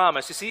this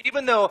promise. You see,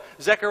 even though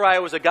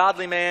Zechariah was a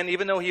godly man,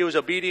 even though he was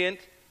obedient,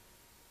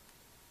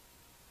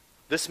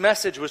 this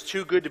message was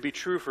too good to be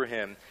true for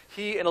him.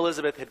 He and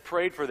Elizabeth had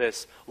prayed for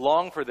this,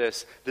 longed for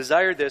this,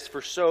 desired this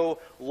for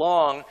so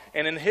long,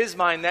 and in his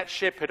mind, that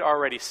ship had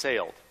already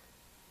sailed.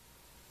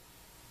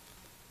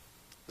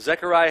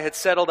 Zechariah had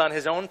settled on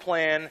his own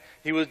plan.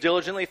 He was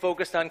diligently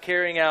focused on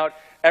carrying out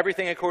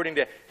everything according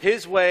to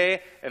his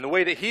way and the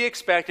way that he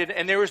expected,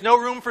 and there was no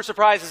room for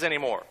surprises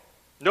anymore.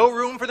 No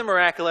room for the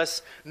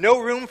miraculous. No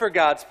room for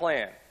God's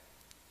plan.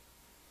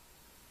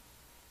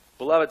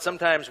 Beloved,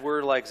 sometimes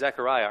we're like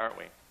Zechariah, aren't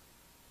we?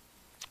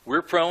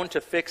 We're prone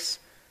to fixate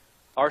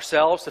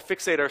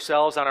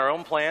ourselves on our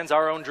own plans,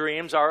 our own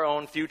dreams, our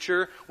own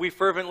future. We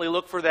fervently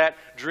look for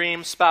that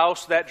dream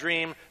spouse, that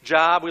dream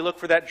job. We look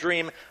for that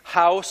dream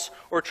house,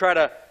 or try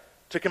to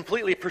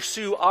completely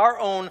pursue our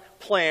own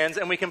plans,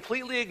 and we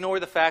completely ignore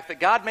the fact that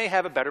God may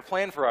have a better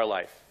plan for our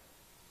life.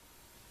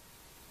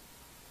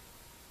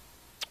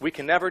 We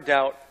can never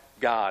doubt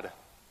God.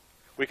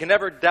 We can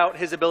never doubt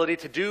his ability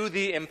to do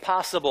the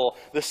impossible.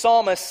 The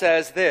psalmist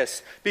says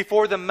this,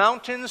 "Before the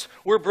mountains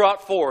were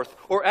brought forth,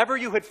 or ever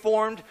you had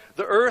formed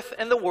the earth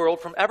and the world,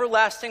 from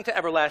everlasting to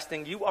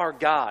everlasting, you are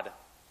God."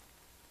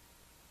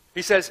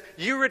 He says,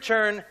 "You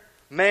return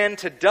man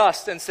to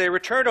dust and say,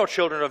 'Return, O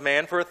children of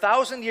man, for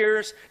 1,000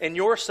 years in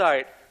your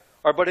sight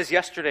are but as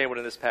yesterday when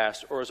it is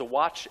past, or as a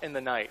watch in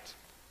the night.'"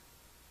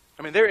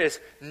 I mean, there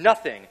is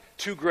nothing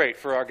too great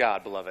for our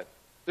God, beloved.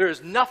 There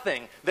is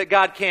nothing that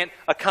God can't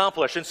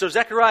accomplish. And so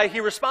Zechariah, he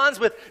responds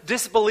with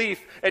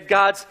disbelief at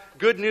God's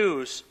good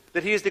news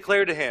that he has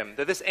declared to him,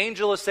 that this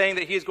angel is saying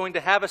that he is going to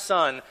have a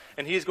son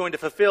and he is going to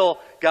fulfill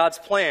God's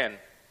plan.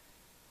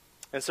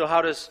 And so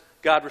how does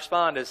God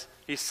respond? As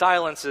he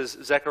silences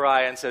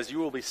Zechariah and says, "You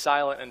will be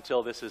silent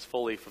until this is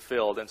fully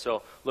fulfilled." And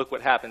so look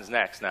what happens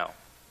next now.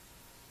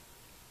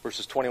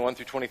 Verses 21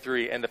 through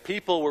 23. "And the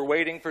people were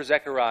waiting for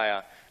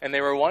Zechariah, and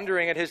they were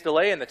wondering at his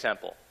delay in the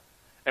temple.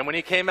 And when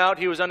he came out,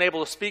 he was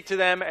unable to speak to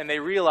them, and they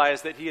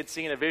realized that he had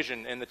seen a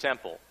vision in the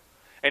temple.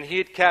 And he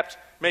had kept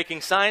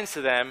making signs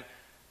to them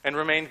and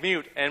remained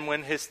mute. And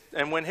when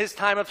his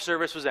time of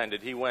service was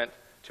ended, he went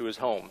to his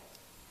home."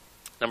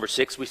 Number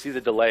 6, we see the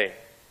delay.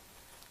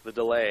 The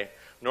delay.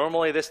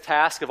 Normally, this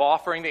task of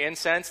offering the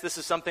incense, this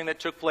is something that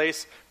took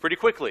place pretty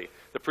quickly.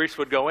 The priest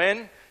would go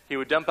in, he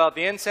would dump out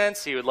the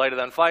incense, he would light it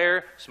on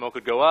fire, smoke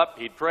would go up,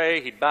 he'd pray,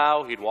 he'd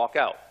bow, he'd walk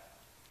out.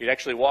 He'd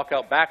actually walk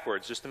out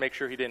backwards just to make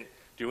sure he didn't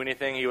do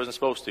anything he wasn't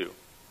supposed to.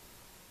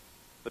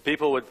 The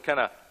people would kind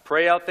of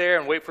pray out there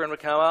and wait for him to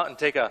come out and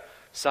take a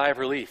sigh of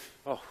relief.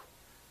 Oh,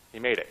 he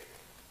made it.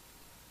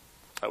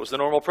 That was the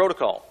normal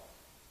protocol.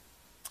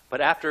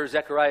 But after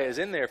Zechariah is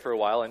in there for a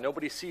while and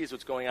nobody sees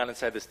what's going on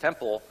inside this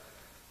temple,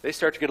 they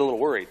start to get a little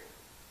worried.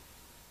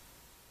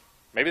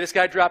 Maybe this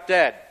guy dropped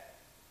dead.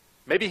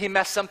 Maybe he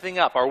messed something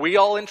up. Are we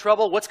all in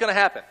trouble? What's going to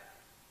happen?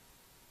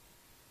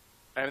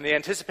 And the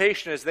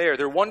anticipation is there.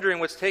 They're wondering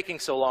what's taking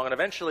so long. And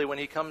eventually, when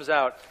he comes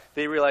out,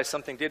 they realize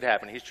something did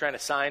happen. He's trying to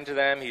sign to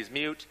them. He's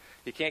mute.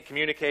 He can't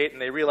communicate.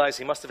 And they realize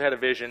he must have had a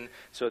vision.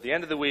 So at the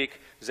end of the week,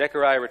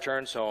 Zechariah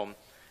returns home.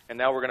 And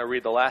now we're going to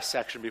read the last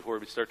section before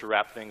we start to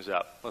wrap things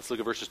up. Let's look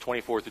at verses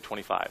 24 through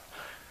 25.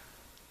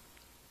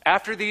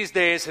 "After these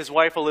days, his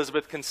wife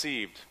Elizabeth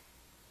conceived.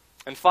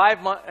 And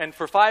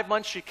for 5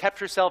 months she kept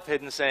herself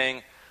hidden,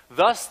 saying,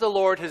 'Thus the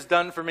Lord has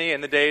done for me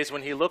in the days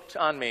when he looked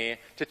on me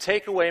to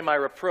take away my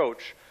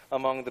reproach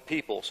among the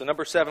people. So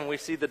number 7, we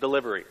see the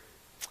delivery.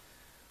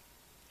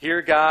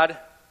 Here God,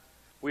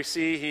 we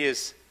see he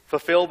has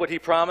fulfilled what he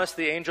promised.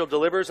 The angel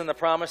delivers on the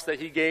promise that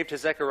he gave to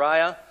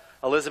Zechariah.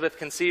 Elizabeth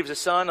conceives a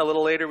son. A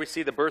little later we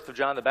see the birth of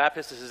John the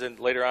Baptist. This is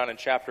later on in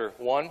chapter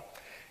 1.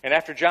 And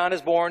after John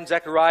is born,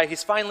 Zechariah,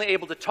 he's finally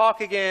able to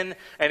talk again,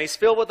 and he's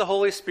filled with the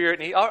Holy Spirit,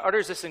 and he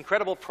utters this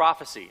incredible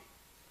prophecy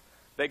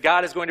that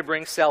God is going to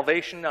bring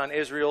salvation on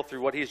Israel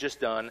through what he's just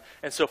done.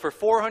 And so for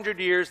 400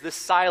 years, this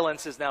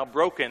silence is now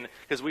broken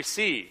because we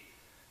see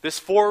this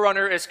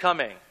forerunner is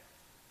coming.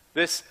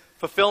 This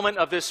fulfillment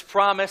of this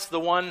promise, the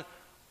one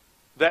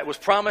that was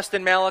promised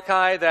in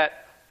Malachi,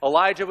 that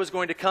Elijah was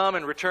going to come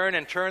and return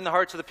and turn the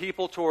hearts of the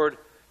people toward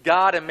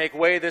God and make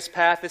way this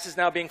path. This is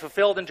now being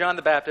fulfilled in John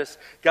the Baptist.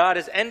 God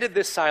has ended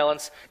this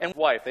silence, and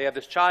wife, they have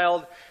this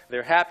child,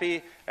 they're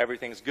happy,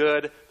 everything's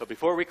good. But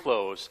before we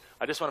close,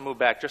 I just want to move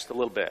back just a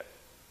little bit.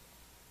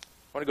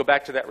 I want to go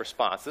back to that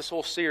response. This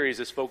whole series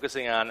is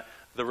focusing on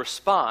the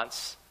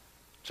response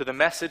to the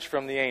message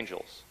from the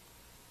angels.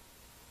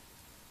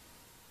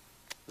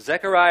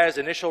 Zechariah's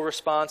initial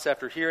response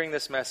after hearing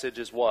this message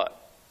is what?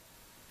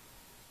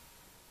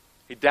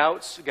 He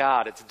doubts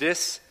God. It's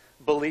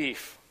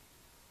disbelief.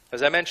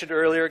 As I mentioned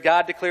earlier,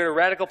 God declared a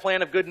radical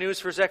plan of good news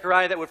for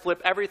Zechariah that would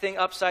flip everything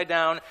upside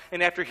down.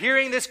 And after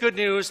hearing this good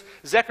news,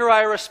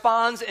 Zechariah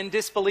responds in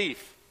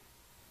disbelief.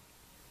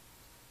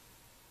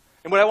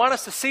 And what I want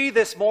us to see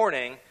this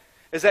morning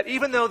is that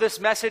even though this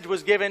message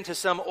was given to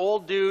some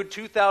old dude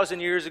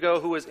 2,000 years ago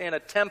who was in a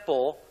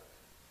temple,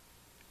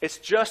 it's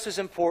just as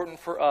important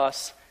for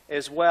us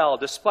as well.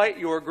 Despite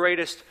your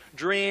greatest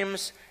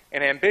dreams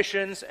and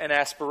ambitions and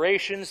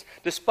aspirations,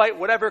 despite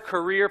whatever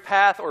career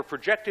path or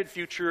projected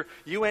future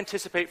you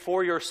anticipate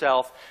for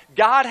yourself,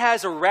 God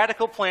has a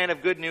radical plan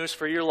of good news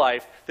for your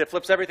life that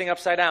flips everything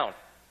upside down.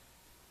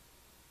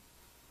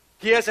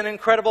 He has an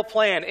incredible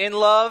plan. In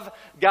love,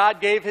 God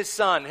gave his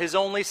Son, his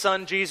only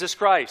Son, Jesus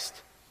Christ,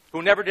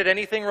 who never did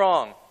anything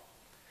wrong.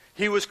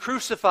 He was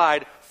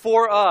crucified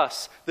for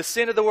us. The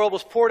sin of the world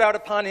was poured out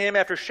upon him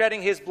after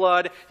shedding his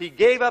blood. He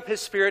gave up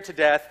his spirit to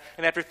death,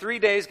 and after 3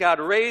 days,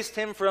 God raised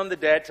him from the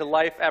dead to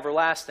life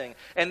everlasting.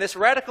 And this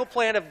radical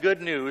plan of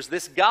good news,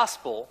 this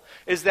gospel,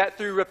 is that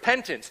through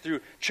repentance, through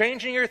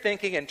changing your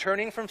thinking and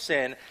turning from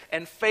sin,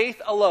 and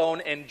faith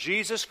alone in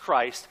Jesus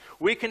Christ,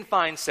 we can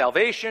find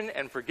salvation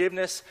and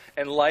forgiveness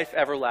and life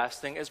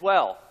everlasting as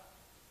well.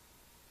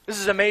 This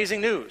is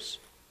amazing news.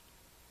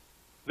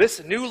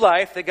 This new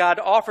life that God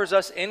offers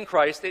us in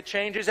Christ, it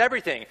changes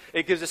everything.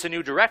 It gives us a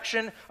new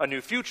direction, a new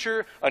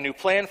future, a new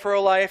plan for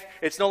a life.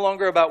 It's no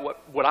longer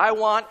about what I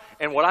want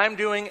and what I'm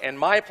doing and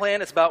my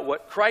plan. It's about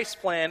what Christ's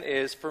plan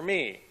is for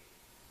me.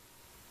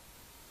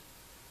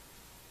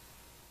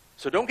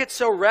 So don't get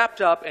so wrapped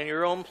up in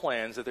your own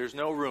plans that there's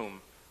no room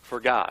for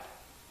God.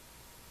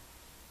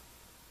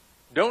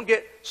 Don't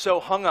get so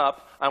hung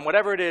up on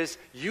whatever it is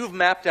you've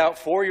mapped out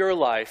for your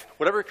life,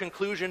 whatever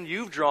conclusion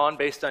you've drawn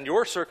based on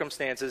your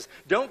circumstances.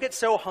 Don't get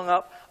so hung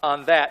up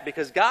on that,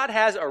 because God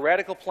has a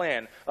radical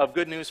plan of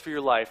good news for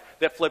your life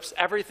that flips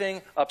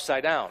everything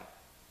upside down.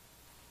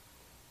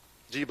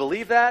 Do you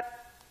believe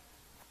that?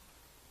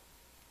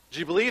 Do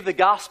you believe the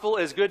gospel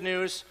is good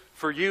news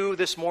for you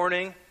this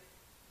morning?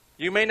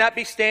 You may not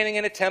be standing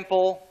in a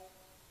temple,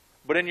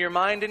 but in your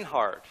mind and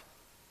heart,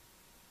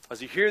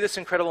 as you hear this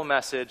incredible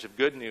message of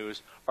good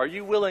news, are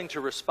you willing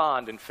to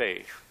respond in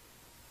faith?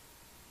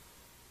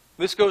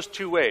 This goes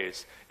two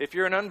ways. If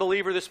you're an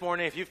unbeliever this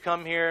morning, if you've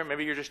come here,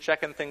 maybe you're just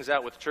checking things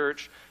out with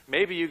church,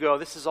 maybe you go,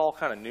 this is all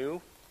kind of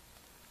new.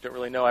 Don't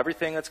really know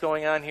everything that's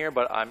going on here,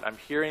 but I'm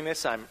hearing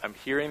this. I'm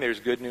hearing there's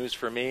good news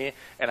for me,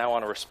 and I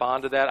want to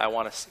respond to that. I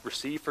want to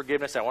receive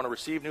forgiveness. I want to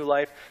receive new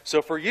life.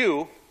 So for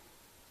you,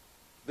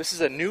 this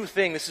is a new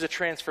thing. This is a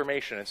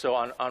transformation. And so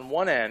on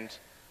one end,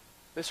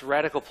 this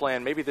radical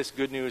plan, maybe this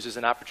good news is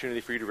an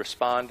opportunity for you to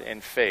respond in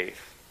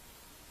faith.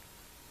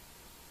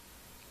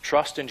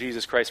 Trust in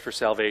Jesus Christ for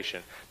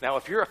salvation. Now,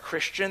 if you're a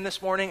Christian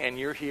this morning and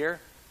you're here,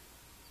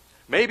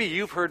 maybe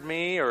you've heard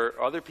me or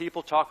other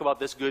people talk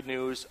about this good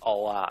news a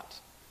lot.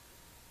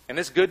 And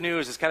this good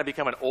news has kind of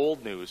become an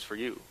old news for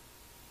you.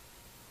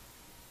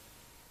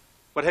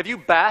 But have you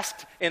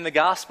basked in the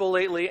gospel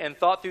lately and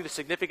thought through the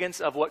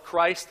significance of what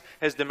Christ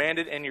has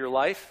demanded in your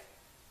life?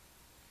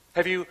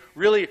 Have you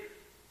really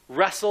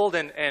wrestled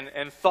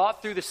and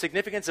thought through the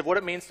significance of what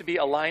it means to be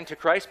aligned to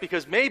Christ?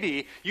 Because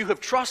maybe you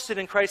have trusted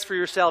in Christ for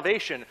your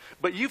salvation,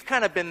 but you've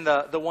kind of been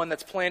the one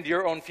that's planned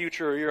your own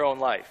future or your own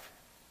life.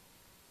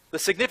 The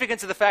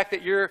significance of the fact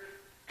that you're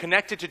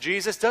connected to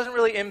Jesus doesn't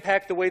really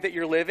impact the way that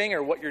you're living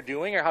or what you're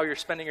doing or how you're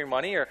spending your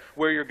money or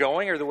where you're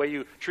going or the way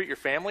you treat your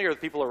family or the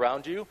people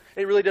around you.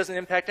 It really doesn't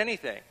impact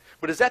anything.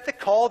 But is that the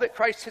call that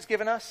Christ has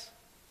given us?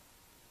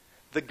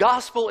 The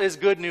gospel is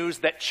good news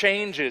that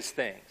changes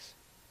things.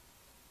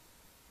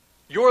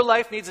 Your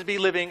life needs to be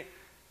living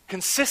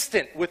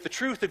consistent with the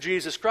truth of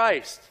Jesus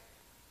Christ.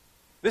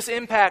 This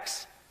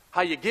impacts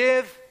how you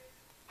give,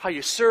 how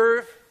you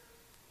serve,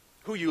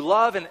 who you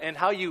love, and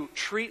how you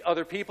treat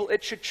other people.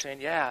 It should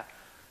change. Yeah,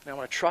 I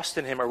want to trust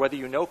in him. Or whether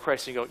you know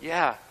Christ and you go,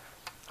 yeah,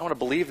 I want to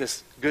believe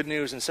this good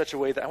news in such a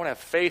way that I want to have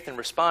faith and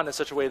respond in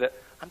such a way that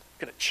I'm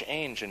going to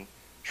change and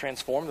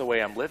transform the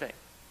way I'm living.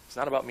 It's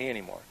not about me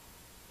anymore.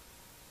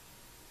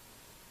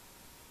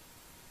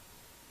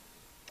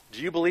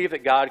 Do you believe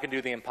that God can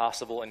do the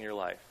impossible in your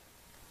life?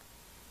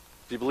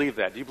 Do you believe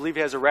that? Do you believe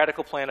he has a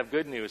radical plan of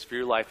good news for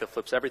your life that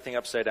flips everything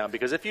upside down?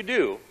 Because if you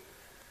do,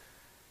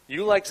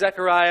 you, like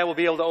Zechariah, will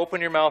be able to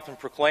open your mouth and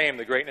proclaim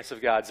the greatness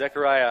of God.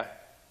 Zechariah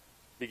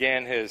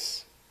began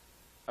his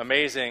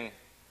amazing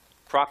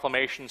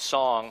proclamation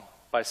song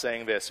by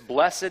saying this: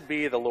 "Blessed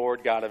be the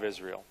Lord God of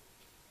Israel,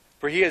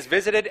 for he has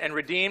visited and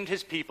redeemed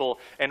his people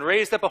and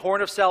raised up a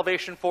horn of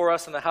salvation for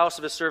us in the house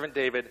of his servant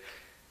David,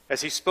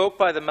 as he spoke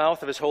by the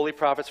mouth of his holy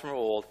prophets from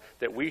old,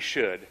 that we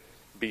should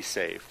be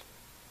saved."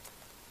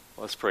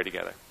 Let's pray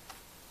together.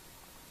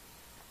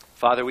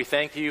 Father, we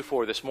thank you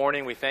for this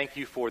morning. We thank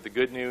you for the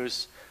good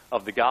news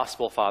of the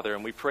gospel, Father,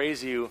 and we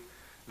praise you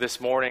this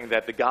morning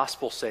that the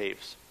gospel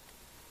saves.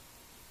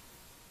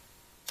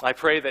 I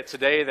pray that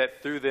today,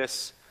 that through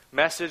this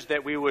message,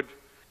 that we would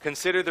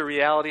consider the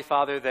reality,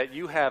 Father, that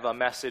you have a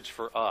message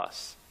for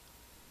us,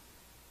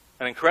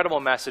 an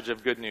incredible message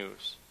of good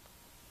news.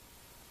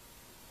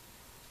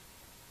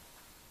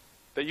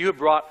 That you have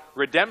brought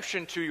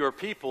redemption to your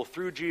people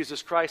through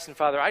Jesus Christ. And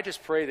Father, I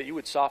just pray that you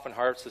would soften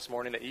hearts this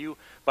morning, that you,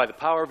 by the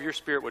power of your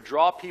Spirit, would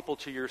draw people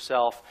to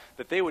yourself,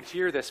 that they would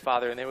hear this,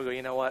 Father, and they would go,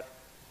 you know what?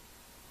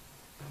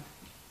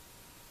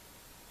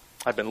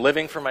 I've been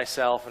living for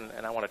myself,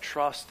 and I want to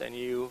trust in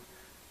you,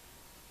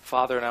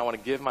 Father, and I want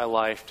to give my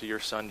life to your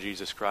Son,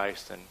 Jesus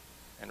Christ,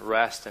 and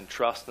rest and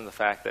trust in the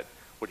fact that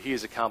what he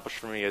has accomplished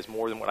for me is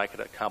more than what I could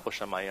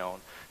accomplish on my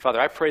own. Father,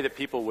 I pray that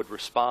people would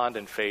respond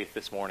in faith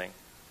this morning.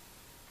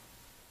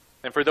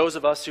 And for those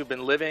of us who've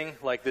been living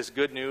like this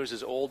good news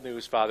is old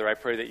news, Father, I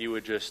pray that you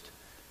would just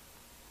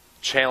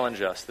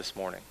challenge us this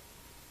morning.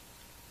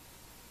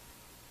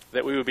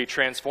 That we would be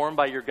transformed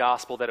by your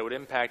gospel, that it would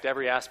impact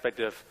every aspect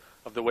of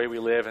the way we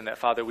live, and that,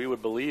 Father, we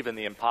would believe in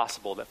the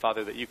impossible, that,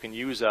 Father, that you can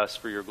use us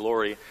for your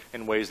glory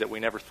in ways that we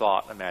never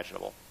thought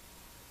imaginable.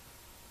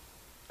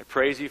 I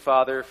praise you,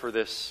 Father, for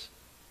this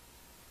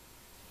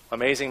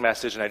amazing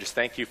message, and I just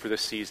thank you for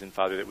this season,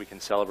 Father, that we can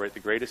celebrate the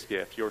greatest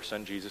gift, your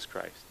Son, Jesus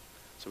Christ.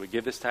 So we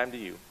give this time to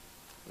you.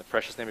 In the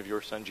precious name of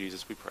your Son,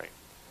 Jesus, we pray.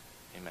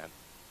 Amen.